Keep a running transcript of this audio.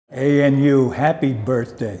ANU, happy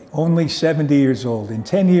birthday. Only 70 years old. In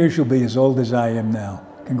 10 years, you'll be as old as I am now.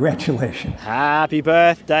 Congratulations. Happy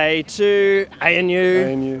birthday to ANU.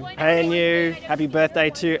 ANU. ANU. Happy birthday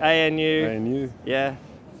to ANU. ANU. Yeah.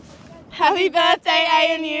 Happy birthday,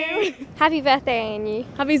 ANU! Happy birthday, ANU.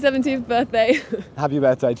 Happy 70th birthday. Happy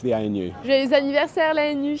birthday to the ANU. Joyeux anniversaire,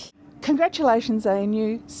 l'ANU. Congratulations,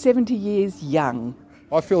 ANU, 70 years young.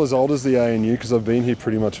 I feel as old as the ANU because I've been here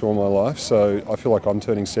pretty much all my life, so I feel like I'm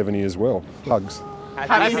turning 70 as well. Hugs.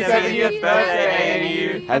 Happy 70th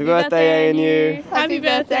birthday, ANU. Happy birthday, ANU. Happy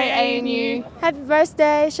birthday, ANU. Happy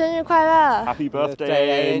birthday, 生日快乐 Happy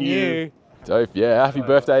birthday, ANU. Dope, yeah. Happy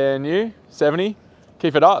birthday, ANU. 70.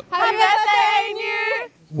 Keep it up. Happy birthday, ANU!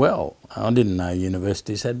 Well, I didn't know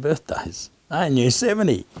universities had birthdays. ANU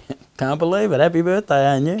 70. Can't believe it. Happy birthday,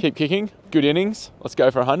 ANU. Keep kicking. Good innings. Let's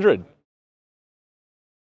go for 100.